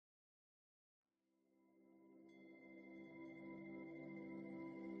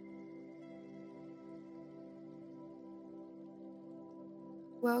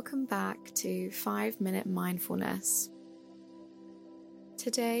Welcome back to 5-Minute Mindfulness.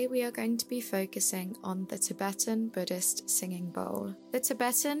 Today we are going to be focusing on the Tibetan Buddhist singing bowl. The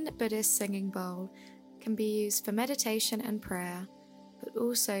Tibetan Buddhist singing bowl can be used for meditation and prayer, but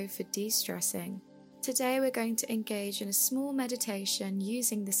also for de-stressing. Today we're going to engage in a small meditation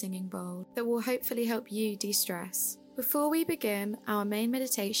using the singing bowl that will hopefully help you de-stress. Before we begin our main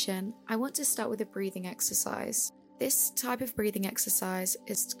meditation, I want to start with a breathing exercise. This type of breathing exercise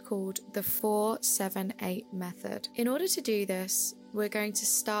is called the 4-7-8 method. In order to do this, we're going to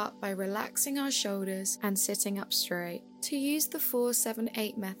start by relaxing our shoulders and sitting up straight. To use the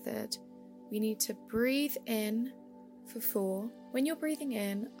 4-7-8 method, we need to breathe in for 4. When you're breathing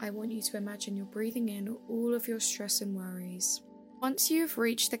in, I want you to imagine you're breathing in all of your stress and worries. Once you've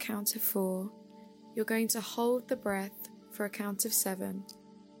reached the count of 4, you're going to hold the breath for a count of 7.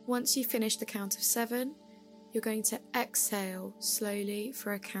 Once you finish the count of 7, you're going to exhale slowly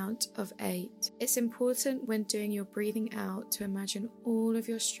for a count of 8. It's important when doing your breathing out to imagine all of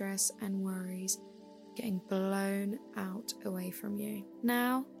your stress and worries getting blown out away from you.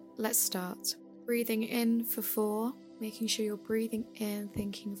 Now, let's start. Breathing in for 4, making sure you're breathing in,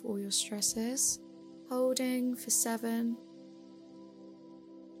 thinking of all your stresses. Holding for 7.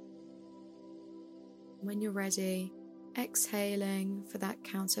 When you're ready, exhaling for that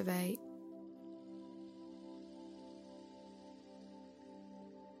count of 8.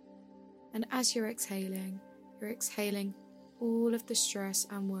 And as you're exhaling all of the stress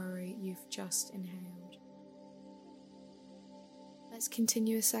and worry you've just inhaled. Let's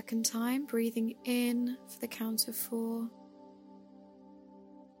continue a second time, breathing in for the count of 4.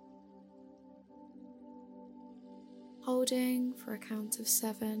 Holding for a count of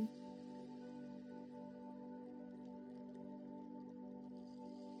 7.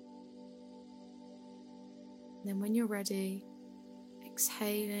 And then when you're ready,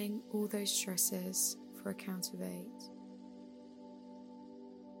 exhaling all those stresses for a count of 8. You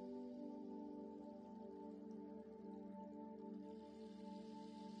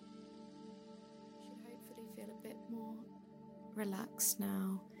should hopefully feel a bit more relaxed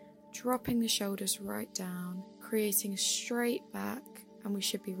now, dropping the shoulders right down, creating a straight back, and we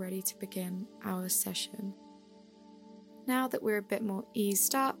should be ready to begin our session. Now that we're a bit more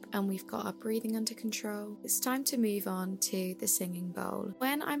eased up and we've got our breathing under control, it's time to move on to the singing bowl.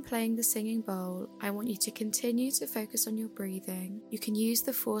 When I'm playing the singing bowl, I want you to continue to focus on your breathing. You can use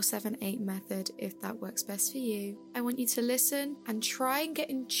the 4-7-8 method if that works best for you. I want you to listen and try and get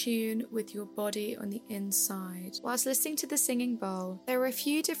in tune with your body on the inside. Whilst listening to the singing bowl, there are a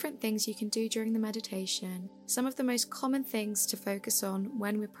few different things you can do during the meditation. Some of the most common things to focus on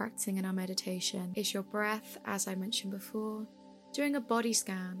when we're practicing in our meditation is your breath, as I mentioned before, doing a body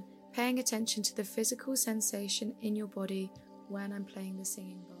scan, paying attention to the physical sensation in your body when I'm playing the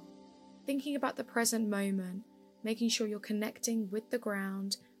singing bowl, thinking about the present moment, making sure you're connecting with the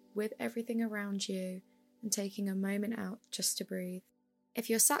ground, with everything around you, and taking a moment out just to breathe. If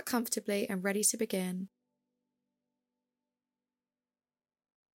you're sat comfortably and ready to begin,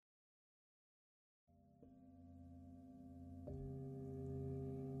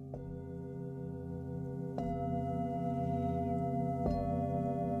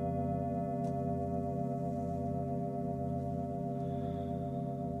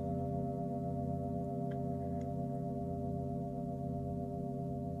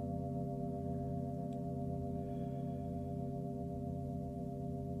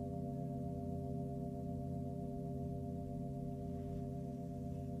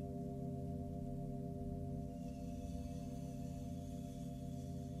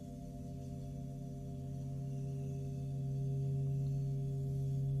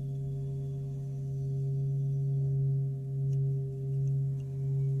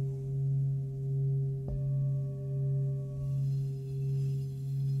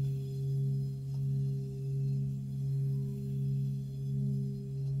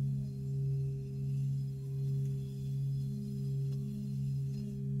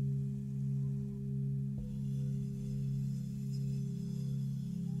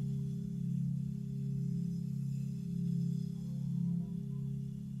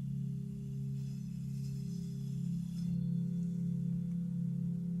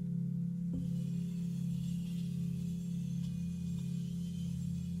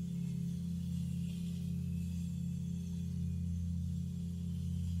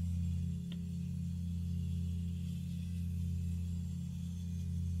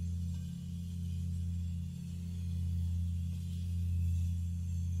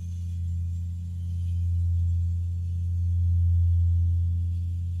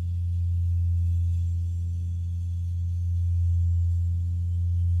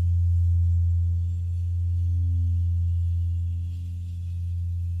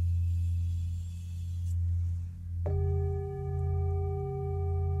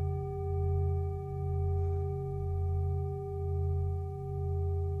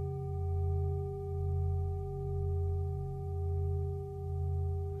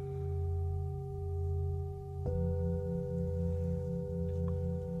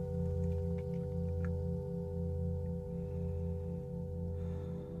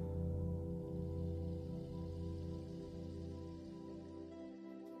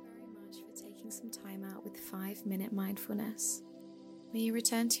 some time out with 5-minute mindfulness. May you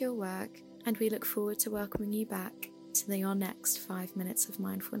return to your work, and we look forward to welcoming you back to your next 5 minutes of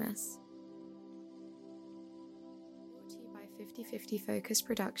mindfulness. Brought to you by 50/50 Focus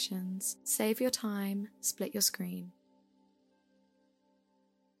Productions. Save your time, split your screen.